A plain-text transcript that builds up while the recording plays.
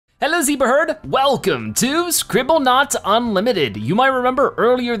Hello Zebra Herd, welcome to Scribblenauts Unlimited. You might remember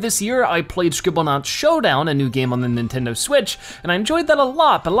earlier this year I played Scribblenauts Showdown, a new game on the Nintendo Switch, and I enjoyed that a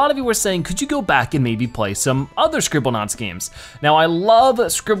lot, but a lot of you were saying, could you go back and maybe play some other Scribblenauts games? Now I love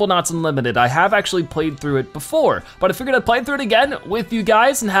Scribblenauts Unlimited. I have actually played through it before, but I figured I'd play through it again with you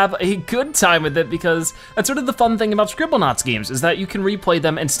guys and have a good time with it, because that's sort of the fun thing about Scribblenauts games, is that you can replay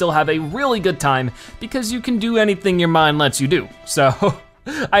them and still have a really good time, because you can do anything your mind lets you do. So,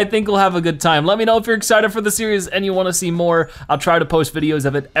 I think we'll have a good time. Let me know if you're excited for the series and you want to see more. I'll try to post videos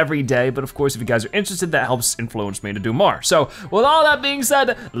of it every day, but of course, if you guys are interested, that helps influence me to do more. So, with all that being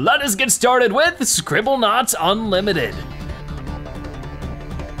said, let us get started with Scribblenauts Unlimited.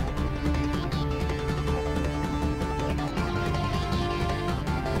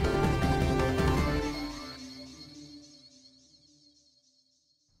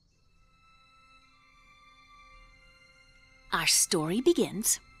 Our story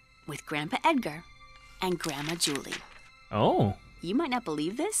begins with Grandpa Edgar and Grandma Julie. Oh. You might not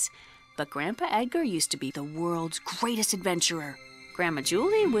believe this, but Grandpa Edgar used to be the world's greatest adventurer. Grandma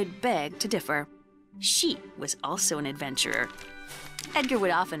Julie would beg to differ. She was also an adventurer. Edgar would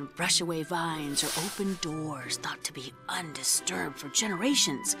often brush away vines or open doors thought to be undisturbed for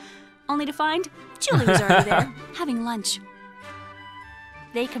generations, only to find Julie was already there having lunch.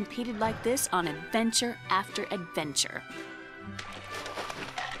 They competed like this on adventure after adventure.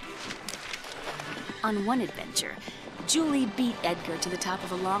 On one adventure, Julie beat Edgar to the top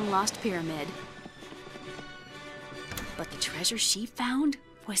of a long-lost pyramid. But the treasure she found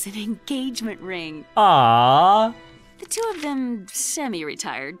was an engagement ring. Aww. The two of them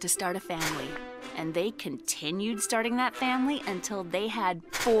semi-retired to start a family, and they continued starting that family until they had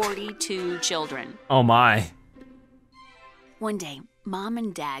 42 children. Oh my. One day, Mom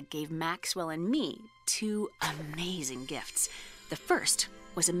and Dad gave Maxwell and me two amazing gifts. The first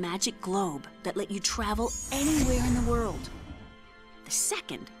was a magic globe that let you travel anywhere in the world. The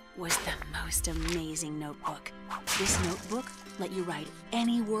second was the most amazing notebook. This notebook let you write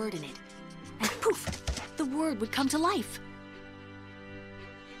any word in it, and poof, the word would come to life.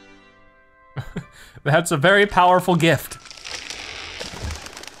 That's a very powerful gift.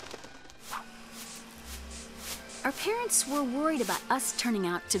 Our parents were worried about us turning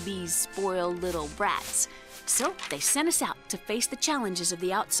out to be spoiled little brats, so they sent us out to face the challenges of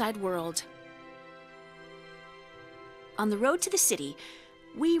the outside world. On the road to the city,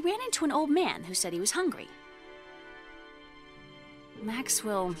 we ran into an old man who said he was hungry.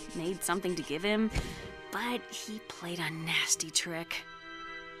 Maxwell made something to give him, but he played a nasty trick.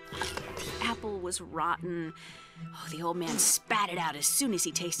 The apple was rotten. Oh, the old man spat it out as soon as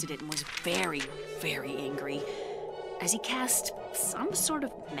he tasted it and was very, very angry. As he cast some sort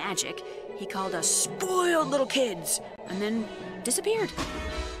of magic, he called us spoiled little kids and then disappeared.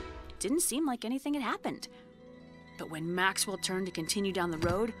 It didn't seem like anything had happened. But when Maxwell turned to continue down the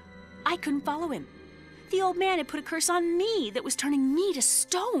road, I couldn't follow him. The old man had put a curse on me that was turning me to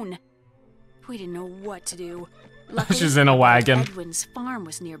stone. We didn't know what to do. Luckily, she's in a wagon. Edwin's farm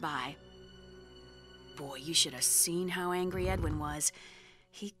was nearby. Boy, you should have seen how angry Edwin was.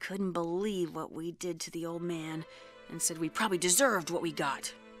 He couldn't believe what we did to the old man and said we probably deserved what we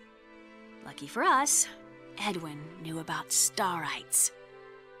got. Lucky for us, Edwin knew about starites.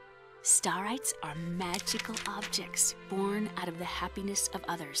 Starites are magical objects born out of the happiness of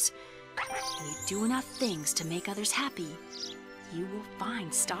others. When you do enough things to make others happy, you will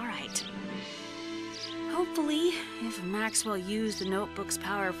find starite. Hopefully, if Maxwell used the notebook's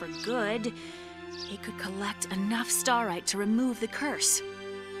power for good, he could collect enough starite to remove the curse.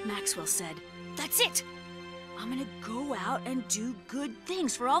 Maxwell said, "That's it! I'm gonna go out and do good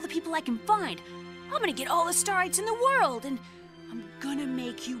things for all the people I can find. I'm gonna get all the starites in the world, and I'm gonna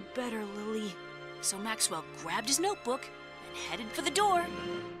make you better, Lily." So Maxwell grabbed his notebook and headed for the door.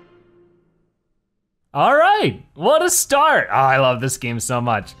 All right, what a start. Oh, I love this game so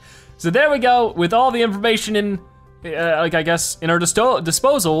much. So there we go, with all the information in, I guess, in our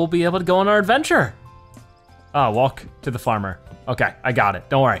disposal, we'll be able to go on our adventure. Oh, walk to the farmer. Okay, I got it,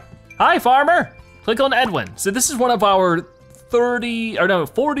 don't worry. Hi, farmer. Click on Edwin. So this is one of our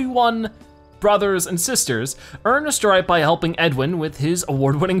 41 brothers and sisters. Earn a stripe by helping Edwin with his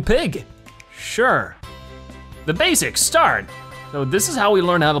award-winning pig. Sure. The basics, start. So this is how we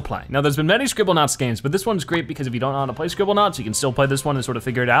learn how to play. Now there's been many Scribblenauts games, but this one's great because if you don't know how to play Scribblenauts, you can still play this one and sort of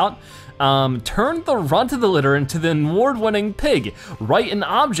figure it out. Turn the runt of the litter into the award-winning pig. Write an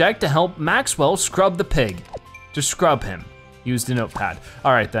object to help Maxwell scrub the pig. To scrub him. Use the notepad.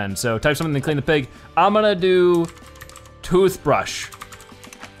 All right then, so type something to clean the pig. I'm gonna do toothbrush.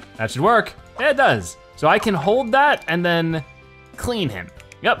 That should work. Yeah, it does. So I can hold that and then clean him.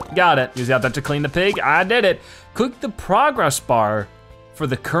 Yep, got it. Use that to clean the pig. I did it. Click the progress bar for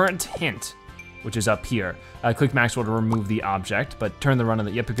the current hint, which is up here. Click Maxwell to remove the object, but turn the run on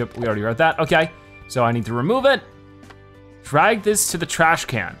the, yep, we already read that. Okay, so I need to remove it. Drag this to the trash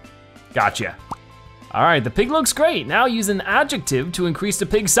can. Gotcha. All right, the pig looks great. Now use an adjective to increase the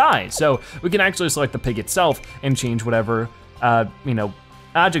pig's size. So we can actually select the pig itself and change whatever,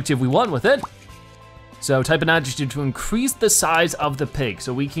 adjective we want with it. So type an adjective to increase the size of the pig.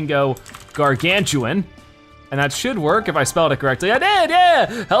 So we can go gargantuan, and that should work if I spelled it correctly. I did,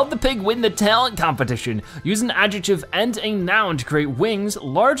 yeah! Help the pig win the talent competition. Use an adjective and a noun to create wings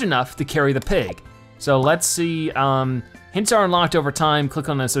large enough to carry the pig. So let's see, hints are unlocked over time. Click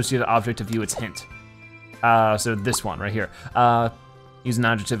on the associated object to view its hint. So this one right here. Use an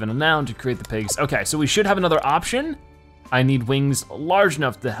adjective and a noun to create the pigs. Okay, so we should have another option. I need wings large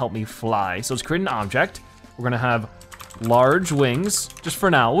enough to help me fly. So let's create an object. We're gonna have large wings, just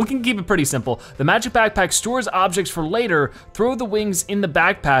for now. We can keep it pretty simple. The magic backpack stores objects for later. Throw the wings in the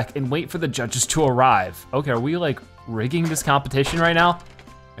backpack and wait for the judges to arrive. Okay, are we like rigging this competition right now?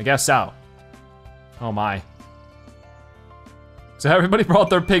 I guess so. Oh my. So everybody brought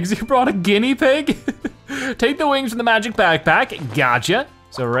their pigs. You brought a guinea pig? Take the wings from the magic backpack, gotcha.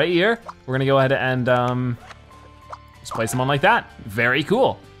 So right here, we're gonna go ahead and just place them on like that. Very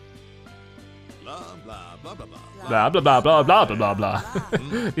cool. Blah, blah, blah, blah, blah, blah, blah, blah.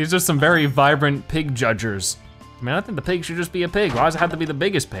 These are some very vibrant pig judgers. I mean, I think the pig should just be a pig. Why does it have to be the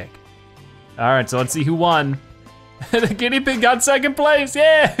biggest pig? All right, so let's see who won. The guinea pig got second place,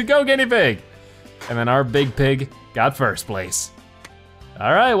 yeah, go guinea pig. And then our big pig got first place.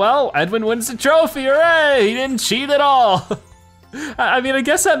 All right, well, Edwin wins the trophy, hooray! He didn't cheat at all. I mean, I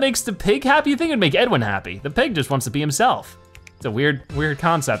guess that makes the pig happy. You think it'd make Edwin happy. The pig just wants to be himself. It's a weird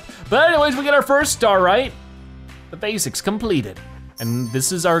concept. But anyways, we get our first star right. The basics completed. And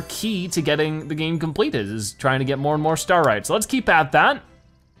this is our key to getting the game completed, is trying to get more and more star right. So let's keep at that.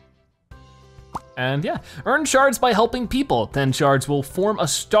 And yeah, earn shards by helping people. 10 shards will form a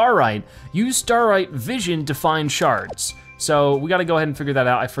star right. Use star right vision to find shards. So we gotta go ahead and figure that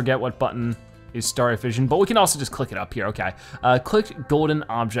out. I forget what button is star right vision, but we can also just click it up here, okay. Click golden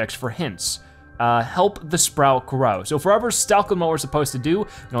objects for hints. Help the sprout grow. So if we're ever stuck on what we're supposed to do, you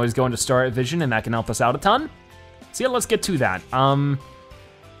can always go into star right vision and that can help us out a ton. So yeah, let's get to that.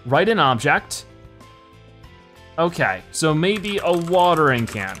 Write an object. Okay, so maybe a watering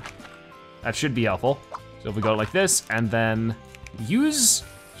can. That should be helpful. So if we go like this and then use,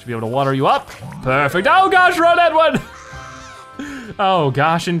 should be able to water you up. Perfect, oh gosh, run Edwin! Oh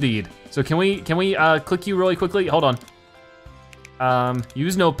gosh, indeed. So can we click you really quickly? Hold on.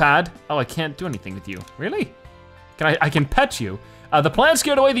 Use notepad. Oh, I can't do anything with you. Really? I can pet you. The plant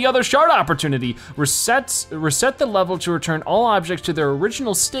scared away the other shard opportunity. Reset the level to return all objects to their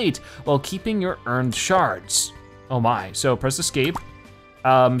original state while keeping your earned shards. Oh my, so press escape.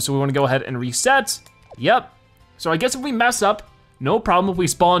 So we wanna go ahead and reset. Yep, so I guess if we mess up, no problem if we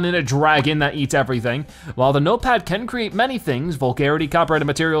spawn in a dragon that eats everything. While the notepad can create many things, vulgarity, copyrighted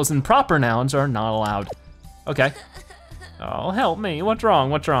materials, and proper nouns are not allowed. Okay. Oh, help me, what's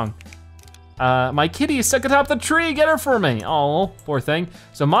wrong, what's wrong? My kitty is stuck atop the tree, get her for me. Oh, poor thing.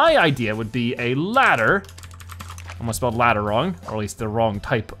 So my idea would be a ladder. I almost spelled ladder wrong, or at least the wrong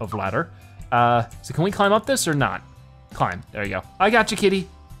type of ladder. So can we climb up this or not? Climb, there you go. I got you, kitty.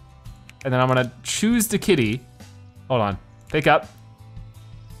 And then I'm gonna choose the kitty. Hold on, pick up,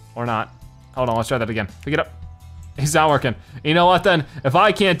 or not. Hold on, let's try that again. Pick it up. It's not working. You know what then? If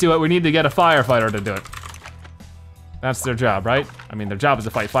I can't do it, we need to get a firefighter to do it. That's their job, right? I mean, their job is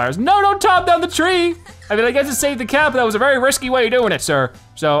to fight fires. No, don't chop down the tree! I mean, I guess to save the cat, but that was a very risky way of doing it, sir.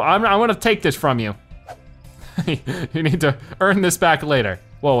 So I'm gonna take this from you. You need to earn this back later.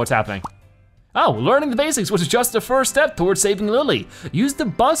 Whoa, what's happening? Oh, learning the basics was just the first step towards saving Lily. Use the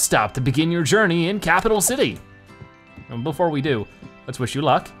bus stop to begin your journey in Capital City. And before we do, let's wish you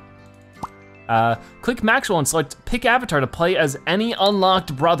luck. Click Maxwell and select pick avatar to play as any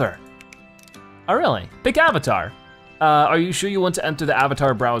unlocked brother. Oh really? Pick avatar. Are you sure you want to enter the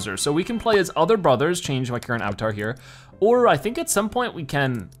avatar browser? So we can play as other brothers, change my current avatar here. Or I think at some point we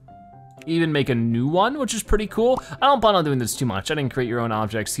can even make a new one, which is pretty cool. I don't plan on doing this too much. I didn't create your own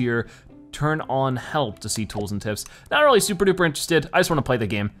objects here. Turn on help to see tools and tips. Not really super duper interested. I just wanna play the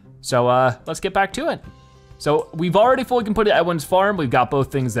game. So let's get back to it. So we've already fully completed Edwin's farm. We've got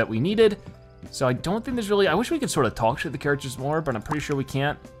both things that we needed. So I don't think there's really, I wish we could sort of talk to the characters more, but I'm pretty sure we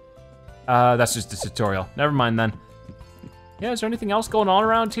can't. That's just a tutorial. Never mind then. Yeah, is there anything else going on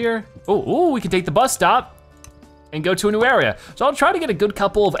around here? Oh, we can take the bus stop. and go to a new area. So I'll try to get a good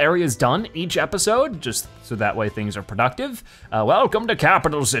couple of areas done each episode, just so that way things are productive. Welcome to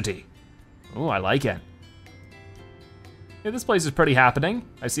Capital City. Oh, I like it. Yeah, this place is pretty happening.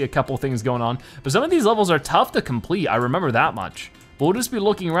 I see a couple things going on, but some of these levels are tough to complete, I remember that much. But we'll just be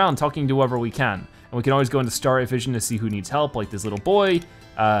looking around, talking to whoever we can. And we can always go into Starry Vision to see who needs help, like this little boy.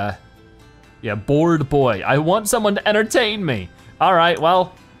 Yeah, bored boy. I want someone to entertain me. All right,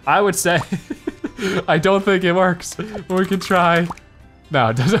 well, I would say, I don't think it works. We can try. No,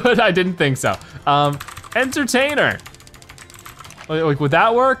 I didn't think so. Entertainer. Like, would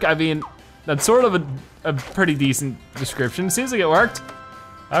that work? I mean, that's sort of a pretty decent description. Seems like it worked.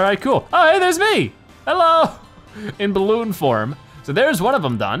 All right, cool. Oh, hey, there's me. Hello. In balloon form. So there's one of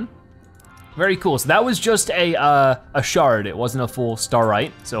them done. Very cool. So that was just a shard. It wasn't a full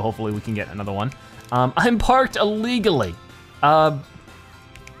starlight. So hopefully we can get another one. I'm parked illegally. I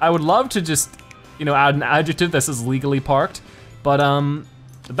would love to just, you know, add an adjective that says legally parked, but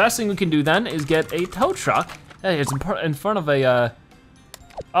the best thing we can do then is get a tow truck. Hey, it's in front of a,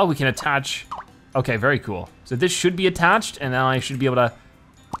 oh, we can attach. Okay, very cool. So this should be attached, and now I should be able to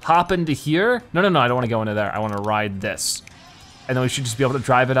hop into here. No, I don't wanna go into there. I wanna ride this. And then we should just be able to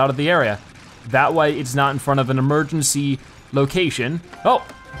drive it out of the area. That way it's not in front of an emergency location. Oh,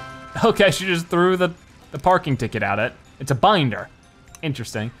 okay, she just threw the parking ticket at it. It's a binder.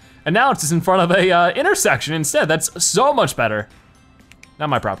 Interesting. And now it's just in front of a intersection instead. That's so much better. Not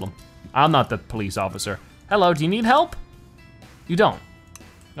my problem. I'm not the police officer. Hello, do you need help? You don't.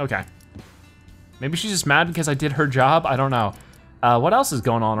 Okay. Maybe she's just mad because I did her job, I don't know. What else is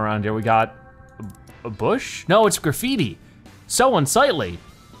going on around here? We got a bush? No, it's graffiti. So unsightly.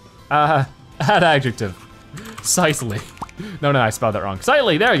 Add adjective. Sightly. No, I spelled that wrong.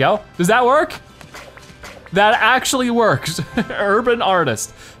 Sightly, there you go. Does that work? That actually works. Urban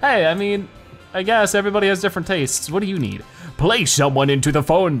artist. Hey, I mean, I guess everybody has different tastes. What do you need? Place someone into the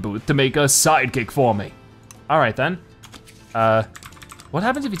phone booth to make a sidekick for me. All right then. What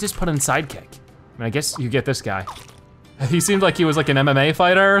happens if you just put in sidekick? I mean, I guess you get this guy. He seemed like he was like an MMA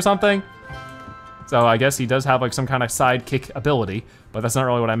fighter or something. So I guess he does have like some kind of sidekick ability, but that's not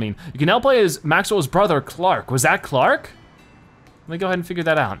really what I mean. You can now play as Maxwell's brother, Clark. Was that Clark? Let me go ahead and figure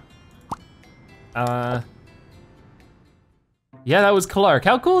that out. Yeah, that was Clark.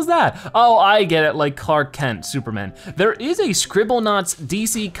 How cool is that? Oh, I get it, like Clark Kent, Superman. There is a Scribblenauts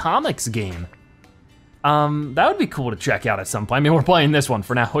DC Comics game. That would be cool to check out at some point. I mean, we're playing this one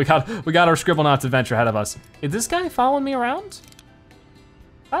for now. We got our Scribblenauts adventure ahead of us. Is this guy following me around?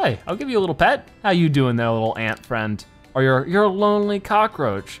 Hi, I'll give you a little pet. How you doing there, little ant friend? Or you're a lonely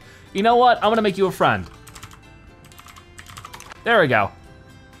cockroach. You know what? I'm gonna make you a friend. There we go.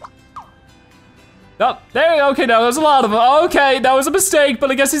 Oh, there you go. Okay, no, there's a lot of them. Okay, that was a mistake,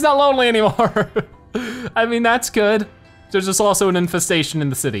 but I guess he's not lonely anymore. I mean, that's good. There's just also an infestation in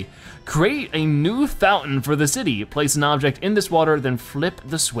the city. Create a new fountain for the city. Place an object in this water, then flip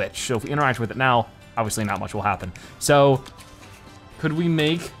the switch. So if we interact with it now, obviously not much will happen. So, could we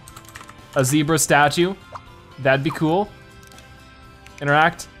make a zebra statue? That'd be cool.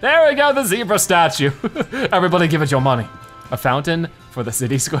 Interact. There we go, the zebra statue. Everybody give it your money. A fountain for the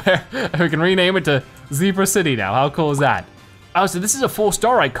city square. We can rename it to Zebra City now. How cool is that? Oh, so this is a full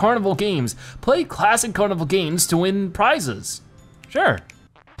Starlight Carnival Games. Play classic Carnival games to win prizes. Sure.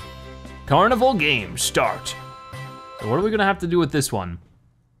 Carnival Games, start. So what are we gonna have to do with this one?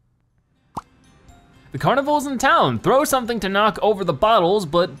 The carnival's in town. Throw something to knock over the bottles,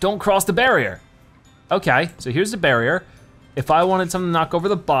 but don't cross the barrier. Okay, so here's the barrier. If I wanted something to knock over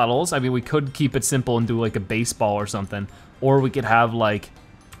the bottles, I mean, we could keep it simple and do like a baseball or something. Or we could have like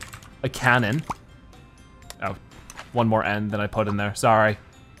a cannon. Oh, one more end than I put in there, sorry.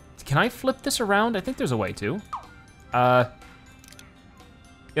 Can I flip this around? I think there's a way to.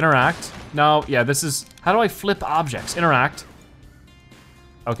 Interact. No, yeah, this is, how do I flip objects? Interact.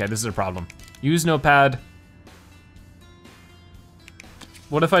 Okay, this is a problem. Use notepad.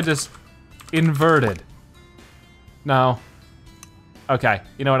 What if I just inverted? No. Okay,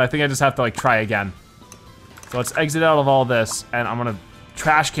 you know what, I think I just have to like try again. So let's exit out of all this, and I'm gonna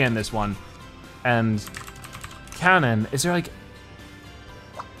trash can this one. And cannon, is there like,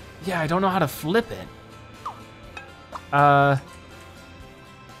 yeah, I don't know how to flip it. I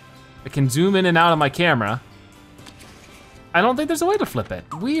can zoom in and out of my camera. I don't think there's a way to flip it,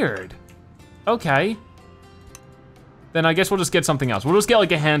 weird. Okay. Then I guess we'll just get something else. We'll just get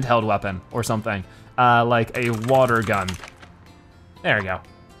like a handheld weapon or something. Like a water gun. There we go.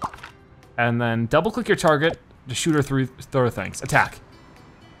 And then double click your target to shoot her through things. Attack.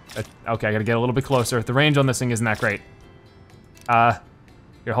 Okay, I gotta get a little bit closer. The range on this thing isn't that great.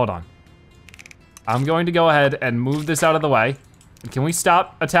 Here, hold on. I'm going to go ahead and move this out of the way. Can we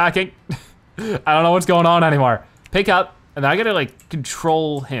stop attacking? I don't know what's going on anymore. Pick up, and then I gotta like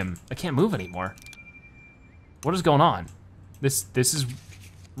control him. I can't move anymore. What is going on? This is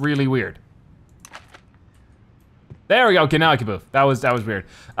really weird. There we go, okay, now I can move. That was weird.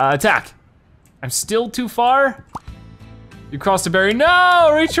 Attack. I'm still too far. You crossed the barrier, no,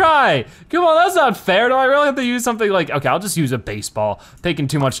 retry. Come on, that's not fair. Do I really have to use something like, okay, I'll just use a baseball. Taking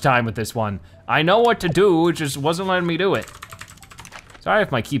too much time with this one. I know what to do, it just wasn't letting me do it. Sorry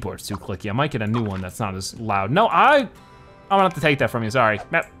if my keyboard's too clicky. I might get a new one that's not as loud. No, I'm gonna have to take that from you, sorry.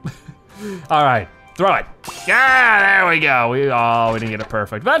 All right, throw it. Yeah, there we go. We didn't get it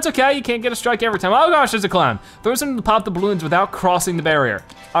perfect. But that's okay, you can't get a strike every time. Oh gosh, there's a clown. Throw something to pop the balloons without crossing the barrier.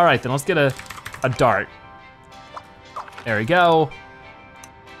 All right, then let's get a dart. There we go.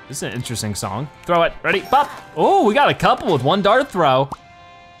 This is an interesting song. Throw it, ready, pop. Oh, we got a couple with one dart throw.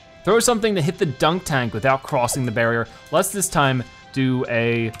 Throw something to hit the dunk tank without crossing the barrier. Let's this time do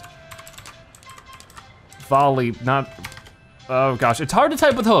a volley, not, oh gosh. It's hard to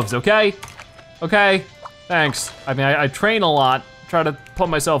type with hooves, okay? Okay, thanks. I mean, I train a lot, try to put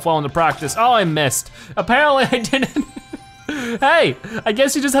myself well into practice. Oh, I missed. Apparently I didn't. Hey, I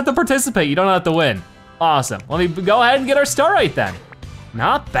guess you just have to participate, you don't have to win. Awesome, let me go ahead and get our star right then.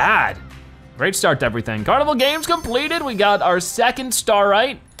 Not bad. Great start to everything. Carnival games completed. We got our second star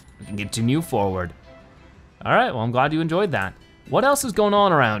right. We can continue forward. All right, well, I'm glad you enjoyed that. What else is going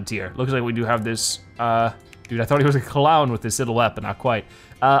on around here? Looks like we do have this, dude, I thought he was a clown with this silhouette, but not quite.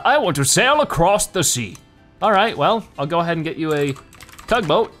 I want to sail across the sea. All right, well, I'll go ahead and get you a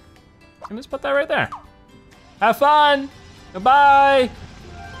tugboat. And just put that right there. Have fun, goodbye.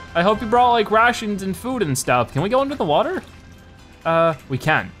 I hope you brought like rations and food and stuff. Can we go under the water? We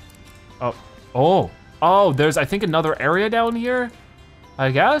can. Oh, there's, I think, another area down here,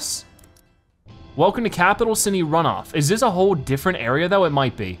 I guess? Welcome to Capital City Runoff. Is this a whole different area though? It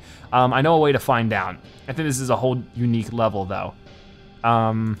might be. I know a way to find out. I think this is a whole unique level though.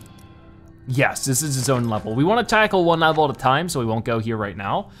 Yes, this is its own level. We wanna tackle one level at a time, so we won't go here right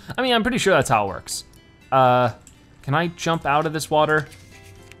now. I mean, I'm pretty sure that's how it works. Can I jump out of this water?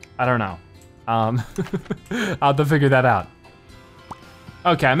 I don't know. I'll have to figure that out.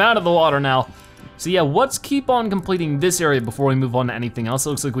 Okay, I'm out of the water now. So yeah, let's keep on completing this area before we move on to anything else. It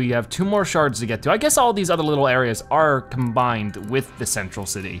looks like we have 2 more shards to get to. I guess all these other little areas are combined with the central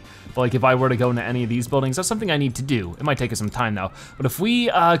city. But like if I were to go into any of these buildings, that's something I need to do. It might take us some time though. But if we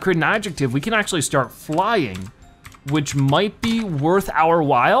create an adjective, we can actually start flying, which might be worth our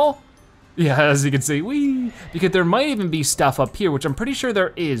while. Yeah, as you can see, whee! Because there might even be stuff up here, which I'm pretty sure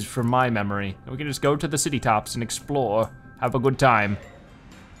there is from my memory. We can just go to the city tops and explore, have a good time.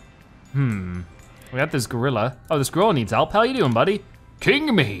 We got this gorilla. Oh, this gorilla needs help. How you doing, buddy?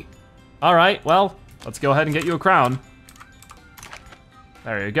 King me. All right, well, let's go ahead and get you a crown.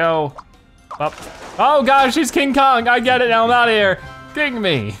 There you go. Up. Oh gosh, he's King Kong. I get it now, I'm out of here. King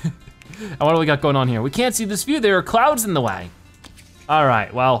me. And what do we got going on here? We can't see this view, there are clouds in the way. All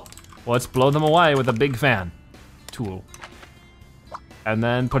right, well, let's blow them away with a big fan tool. And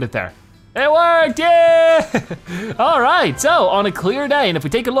then put it there. It worked, yeah! All right, so on a clear day, and if we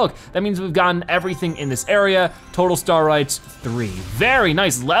take a look, that means we've gotten everything in this area. Total star rights, 3. Very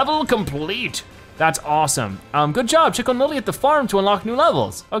nice, level complete. That's awesome. Good job, check on Lily at the farm to unlock new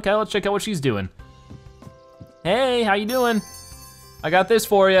levels. Okay, let's check out what she's doing. Hey, how you doing? I got this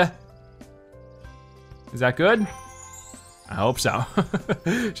for you. Is that good? I hope so.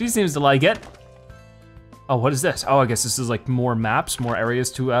 She seems to like it. Oh, what is this? Oh, I guess this is like more maps, more areas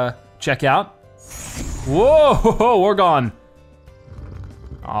to check out. Whoa, we're gone.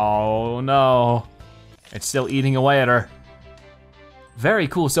 Oh no. It's still eating away at her. Very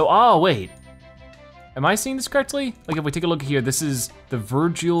cool, so, oh wait. Am I seeing this correctly? Like if we take a look here, this is the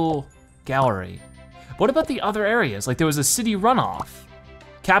Virgil Gallery. What about the other areas? Like there was a city runoff,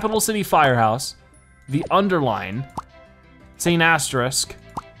 Capital City Firehouse, the Underline, St. Asterisk,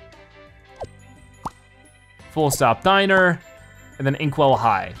 Full Stop Diner, and then Inkwell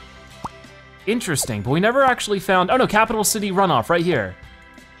High. Interesting, but we never actually found, oh no, Capital City Runoff right here.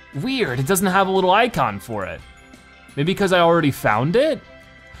 Weird, it doesn't have a little icon for it. Maybe because I already found it?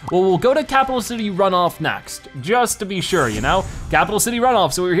 Well, we'll go to Capital City Runoff next, just to be sure, you know? Capital City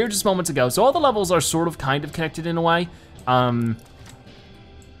Runoff, so we were here just moments ago. So all the levels are sort of kind of connected in a way.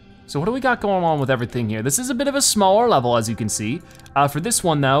 So what do we got going on with everything here? This is a bit of a smaller level, as you can see. For this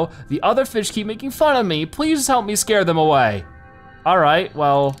one though, the other fish keep making fun of me. Please help me scare them away. All right,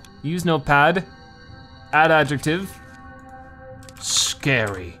 well, use notepad, add adjective,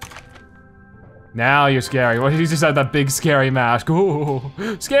 scary. Now you're scary. What, you just had that big scary mask. Ooh,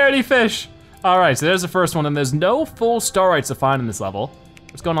 scaredy fish. All right, so there's the first one, and there's no full Starlights to find in this level.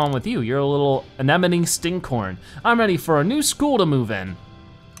 What's going on with you? You're a little anemone stinkhorn. I'm ready for a new school to move in.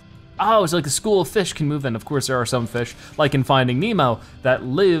 Oh, it's like a school of fish can move in. Of course, there are some fish, like in Finding Nemo, that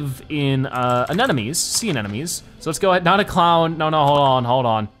live in anemones, sea anemones. So let's go ahead, not a clown. No, hold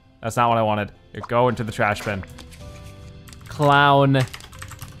on. That's not what I wanted. Here, go into the trash bin. Clown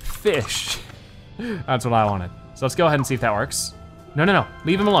fish. That's what I wanted. So let's go ahead and see if that works. No,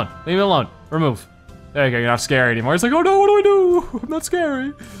 leave him alone. Remove. There you go, you're not scary anymore. It's like, oh no, what do I do? I'm not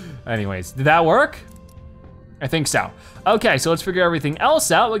scary. Anyways, did that work? I think so. Okay, so let's figure everything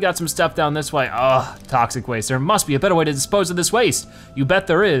else out. We got some stuff down this way. Oh, toxic waste. There must be a better way to dispose of this waste. You bet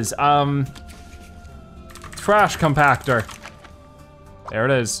there is. Trash compactor. There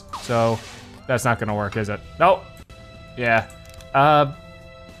it is. So that's not gonna work, is it? Nope. Yeah.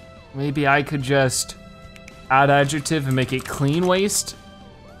 Maybe I could just add adjective and make it clean waste.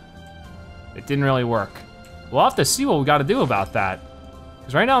 It didn't really work. We'll have to see what we gotta do about that.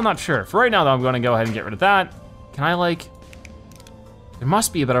 Because right now I'm not sure. For right now though, I'm gonna go ahead and get rid of that. Can I like, there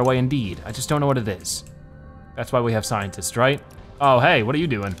must be a better way indeed. I just don't know what it is. That's why we have scientists, right? Oh, hey, what are you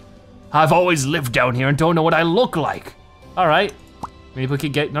doing? I've always lived down here and don't know what I look like. All right, maybe we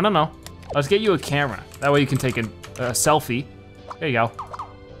could get, no. Let's get you a camera. That way you can take a selfie. There you go.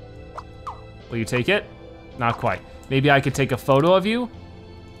 Will you take it? Not quite. Maybe I could take a photo of you.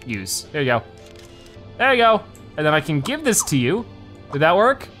 Use, there you go. There you go. And then I can give this to you. Did that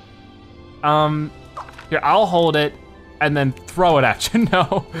work? Here, I'll hold it and then throw it at you.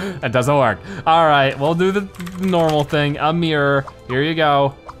 No, that doesn't work. All right, we'll do the normal thing. A mirror, here you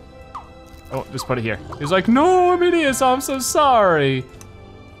go. Oh, just put it here. He's like, no, I'm idiot, I'm so sorry.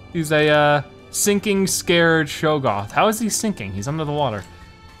 He's a sinking, scared Shoggoth. How is he sinking? He's under the water.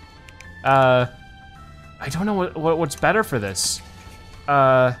 I don't know what's better for this.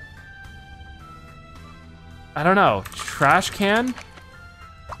 I don't know, trash can?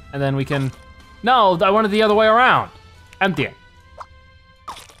 And then we can, no, I wanted the other way around. Empty it.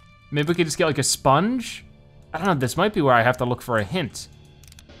 Maybe we could just get like a sponge? I don't know, this might be where I have to look for a hint.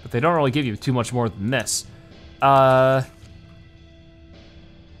 But they don't really give you too much more than this.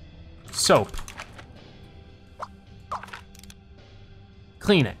 Soap.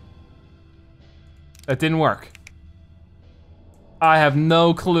 Clean it. That didn't work. I have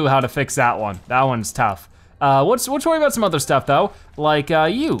no clue how to fix that one. That one's tough. Let's worry about some other stuff though, like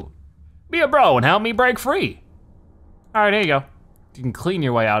you. Be a bro and help me break free. All right, here you go. You can clean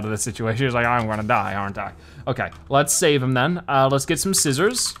your way out of this situation. He's like, I'm gonna die, aren't I? Okay, let's save him then. Let's get some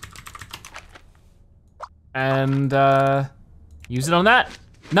scissors. And use it on that.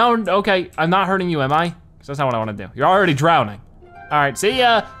 No, okay, I'm not hurting you, am I? Because that's not what I wanna do. You're already drowning. All right, see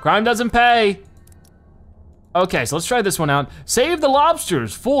ya, crime doesn't pay. Okay, so let's try this one out. Save the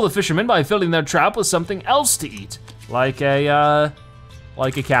lobsters, fool the fishermen by filling their trap with something else to eat. Like a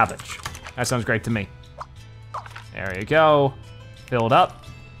cabbage. That sounds great to me. There you go, filled up,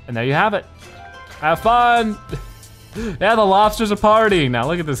 and there you have it. Have fun. Yeah, the lobsters are partying now,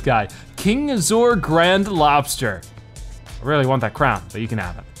 look at this guy. King Azor Grand Lobster. I really want that crown, but you can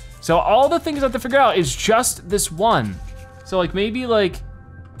have it. So all the things I have to figure out is just this one. So like maybe like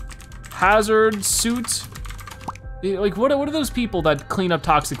hazard suit. Like what are those people that clean up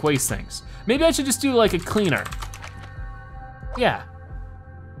toxic waste things? Maybe I should just do like a cleaner. Yeah.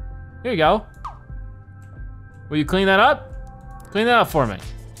 Here you go. Will you clean that up? Clean that up for me.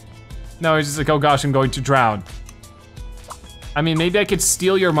 No, he's just like, oh gosh, I'm going to drown. I mean, maybe I could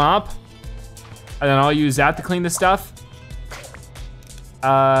steal your mop and then I'll use that to clean this stuff.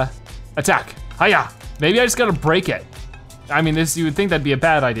 Attack, hiya. Maybe I just gotta break it. I mean, you would think that'd be a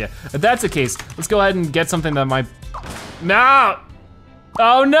bad idea. If that's the case, let's go ahead and get something that might, no!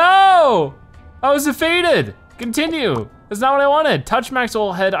 Oh no! I was defeated. Continue. That's not what I wanted. Touch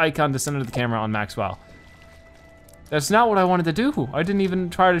Maxwell head icon to center the camera on Maxwell. That's not what I wanted to do. I didn't even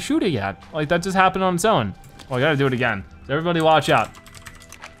try to shoot it yet. Like that just happened on its own. Well, I gotta do it again. So everybody watch out.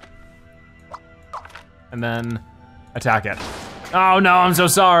 And then attack it. Oh no, I'm so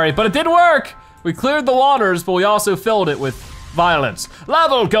sorry, but it did work. We cleared the waters, but we also filled it with violence.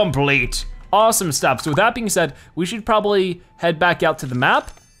 Level complete. Awesome stuff. So with that being said, we should probably head back out to the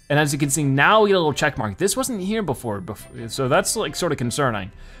map. And as you can see, now we get a little check mark. This wasn't here before, so that's like sort of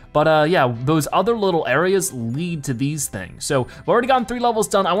concerning. But yeah, those other little areas lead to these things. So we've already gotten 3 levels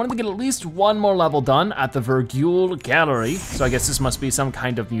done. I wanted to get at least 1 more level done at the Vergule Gallery. So I guess this must be some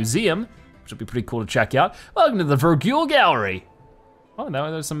kind of museum, which would be pretty cool to check out. Welcome to the Vergule Gallery. Oh, now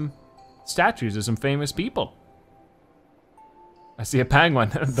there's some statues of some famous people. I see a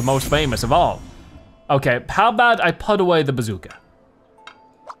penguin, the most famous of all. Okay, how about I put away the bazooka?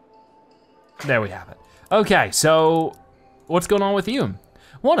 There we have it. Okay, so what's going on with you?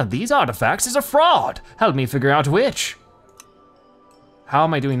 One of these artifacts is a fraud. Help me figure out which. How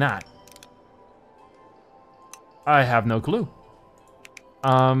am I doing that? I have no clue.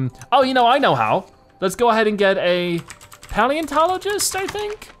 Oh, you know, I know how. Let's go ahead and get a paleontologist, I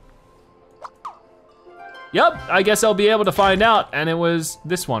think. Yep, I guess I'll be able to find out, and it was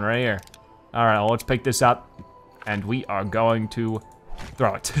this one right here. All right, well, let's pick this up, and we are going to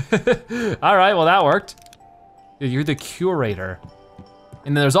throw it. All right, well, that worked. You're the curator.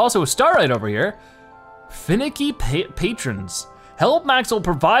 And then there's also a star right over here. Finicky patrons. Help Maxwell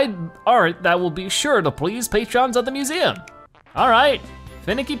provide art that will be sure to please patrons at the museum. All right,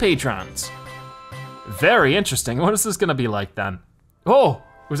 finicky patrons. Very interesting. What is this gonna be like then? Oh,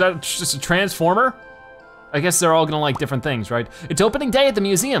 was that just a transformer? I guess they're all gonna like different things, right? It's opening day at the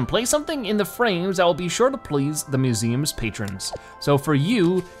museum. Place something in the frames that will be sure to please the museum's patrons. So for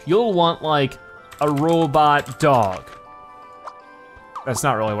you, you'll want like a robot dog. That's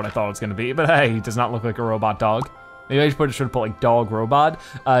not really what I thought it was gonna be, but hey, it does not look like a robot dog. Maybe I should put like dog robot.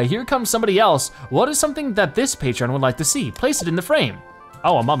 Here comes somebody else. What is something that this patron would like to see? Place it in the frame.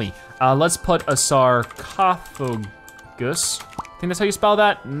 Oh, a mummy. Let's put a sarcophagus. I think that's how you spell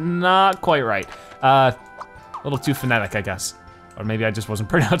that? Not quite right. A little too phonetic, I guess. Or maybe I just wasn't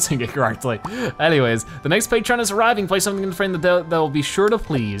pronouncing it correctly. Anyways, the next patron is arriving. Place something in the frame that they'll be sure to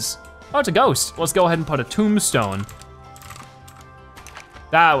please. Oh, it's a ghost. Let's go ahead and put a tombstone.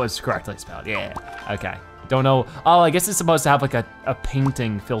 That was correctly spelled, yeah, okay. Don't know, oh, I guess it's supposed to have like a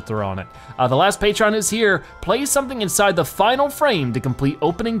painting filter on it. The last patron is here. Place something inside the final frame to complete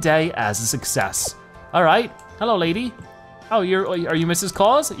opening day as a success. All right, hello lady. Oh, are you Mrs.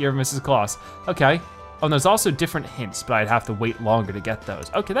 Claus? You're Mrs. Claus, okay. Oh, and there's also different hints, but I'd have to wait longer to get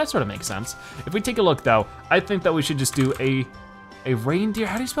those. Okay, that sort of makes sense. If we take a look though, I think that we should just do a reindeer.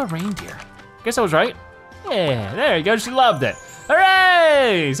 How do you spell reindeer? I guess I was right. Yeah, there you go, she loved it.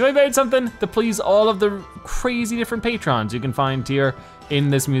 Hooray! So we made something to please all of the crazy different patrons you can find here in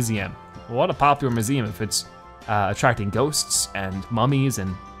this museum. What a popular museum if it's attracting ghosts and mummies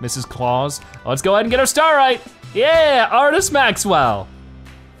and Mrs. Claus. Let's go ahead and get our star right. Yeah, Artist Maxwell.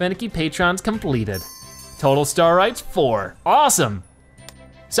 Finicky patrons completed. Total star rights 4, awesome.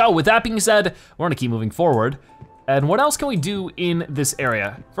 So with that being said, we're gonna keep moving forward. And what else can we do in this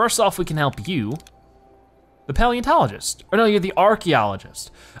area? First off, we can help you, the paleontologist. Or no, you're the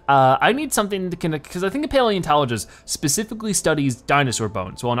archaeologist. I need something to connect, because I think a paleontologist specifically studies dinosaur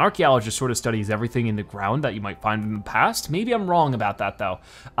bones, while an archaeologist sort of studies everything in the ground that you might find in the past. Maybe I'm wrong about that though.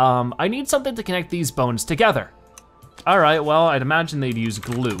 I need something to connect these bones together. All right, well, I'd imagine they'd use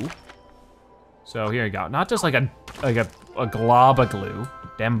glue. So here you go, not just like a glob of glue,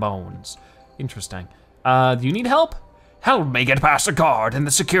 them bones. Interesting. Do you need help? Help me get past the guard and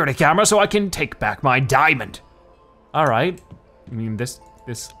the security camera so I can take back my diamond. All right, you mean this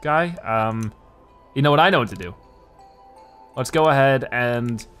guy? You know what, I know what to do. Let's go ahead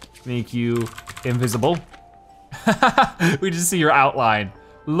and make you invisible. We just see your outline.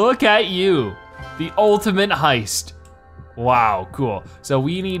 Look at you, the ultimate heist. Wow, cool. So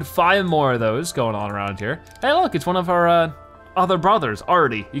we need 5 more of those going on around here. Hey look, it's one of our other brothers,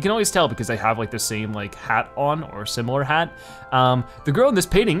 Artie. You can always tell because they have like the same like hat on or similar hat. The girl in this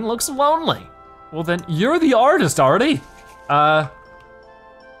painting looks lonely. Well then, you're the artist, Artie.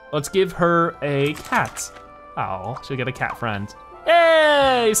 Let's give her a cat. Oh, she'll get a cat friend.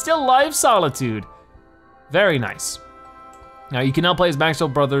 Hey, still life solitude. Very nice. Now you can now play as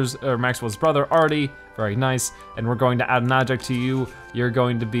Maxwell's brother, Artie. Very nice. And we're going to add an adjective to you. You're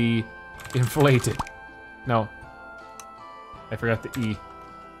going to be inflated. No, I forgot the E,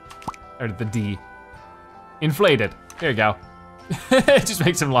 or the D. Inflated, there you go. It just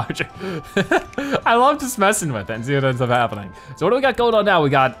makes him larger. I love just messing with it and see what ends up happening. So what do we got going on now? We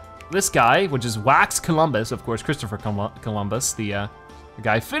got this guy, which is Wax Columbus, of course, Christopher Columbus, the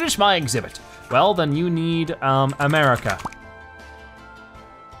guy. Finish my exhibit. Well, then you need America.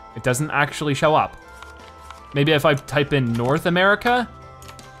 It doesn't actually show up. Maybe if I type in North America?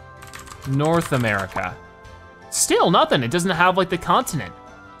 North America. Still nothing, it doesn't have like the continent.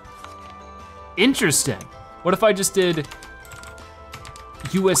 Interesting. What if I just did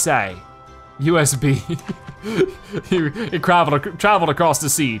USA, USB? It traveled across the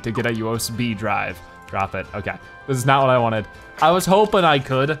sea to get a USB drive. Drop it, okay. This is not what I wanted. I was hoping I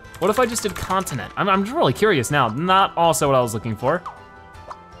could. What if I just did continent? I'm just really curious now. Not also what I was looking for.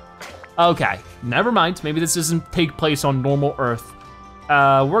 Okay, never mind. Maybe this doesn't take place on normal Earth.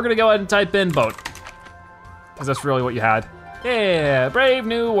 We're gonna go ahead and type in boat, because that's really what you had. Yeah, brave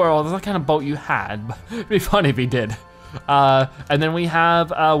new world. That's the kind of boat you had, but it'd be funny if he did. And then we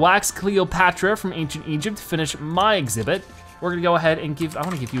have Wax Cleopatra from Ancient Egypt to finish my exhibit. We're gonna go ahead and I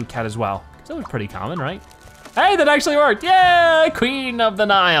wanna give you a cat as well. That was pretty common, right? Hey, that actually worked, yay! Queen of the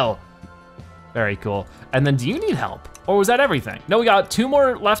Nile. Very cool. And then do you need help? Or was that everything? No, we got 2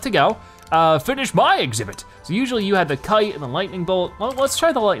 more left to go. Finish my exhibit. So usually you had the kite and the lightning bolt. Well, let's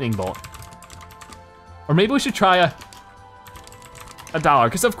try the lightning bolt. Or maybe we should try a $1,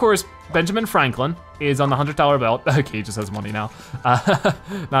 because of course, Benjamin Franklin is on the $100 bill. Okay, he just has money now.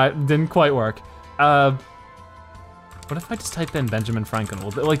 No, it didn't quite work. What if I just type in Benjamin Franklin?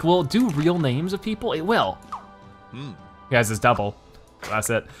 Will it do real names of people? It will. He has his double, that's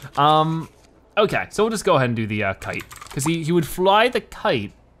it. Okay, so we'll just go ahead and do the kite, because he would fly the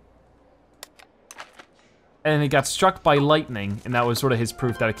kite, and it got struck by lightning, and that was sort of his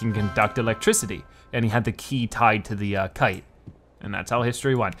proof that it can conduct electricity, and he had the key tied to the kite, and that's how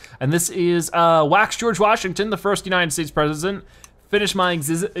history went. And this is Wax George Washington, the first United States president. Finish my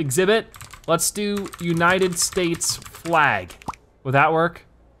exhibit. Let's do United States flag. Would that work?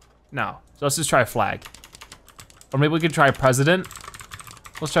 No, so let's just try flag. Or maybe we could try president.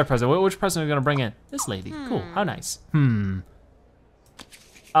 Let's try president. Which president are we gonna bring in? This lady, cool, how nice.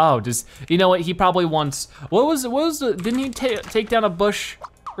 Oh, you know what, he probably wants, didn't he take down a bush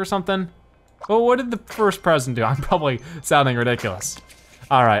or something? Well, what did the first president do? I'm probably sounding ridiculous.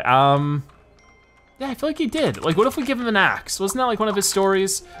 All right, yeah, I feel like he did. Like, what if we give him an axe? Wasn't that like one of his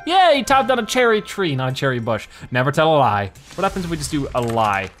stories? Yeah, he chopped down a cherry tree, not a cherry bush. Never tell a lie. What happens if we just do a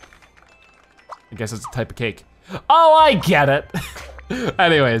lie? I guess it's a type of cake. Oh, I get it.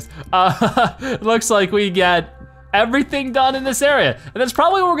 Anyways, looks like we get everything done in this area. And that's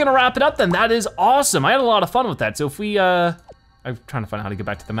probably where we're gonna wrap it up then. That is awesome. I had a lot of fun with that. So if we, I'm trying to find out how to get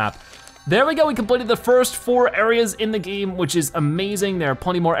back to the map. There we go, we completed the first 4 areas in the game, which is amazing. There are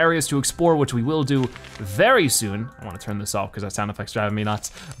plenty more areas to explore, which we will do very soon. I wanna turn this off because that sound effect's driving me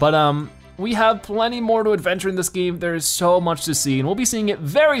nuts. But we have plenty more to adventure in this game. There is so much to see, and we'll be seeing it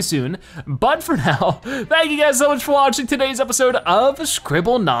very soon. But for now, thank you guys so much for watching today's episode of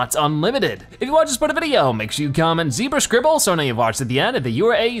Scribblenauts Unlimited. If you watch this part of the video, make sure you comment Zebra Scribble so I know you've watched at the end and that you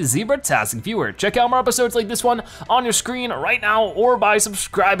are a Zebra-tastic viewer. Check out more episodes like this one on your screen right now or by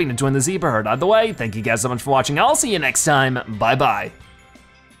subscribing to join the Zebra Herd. Either way, thank you guys so much for watching. I'll see you next time. Bye-bye.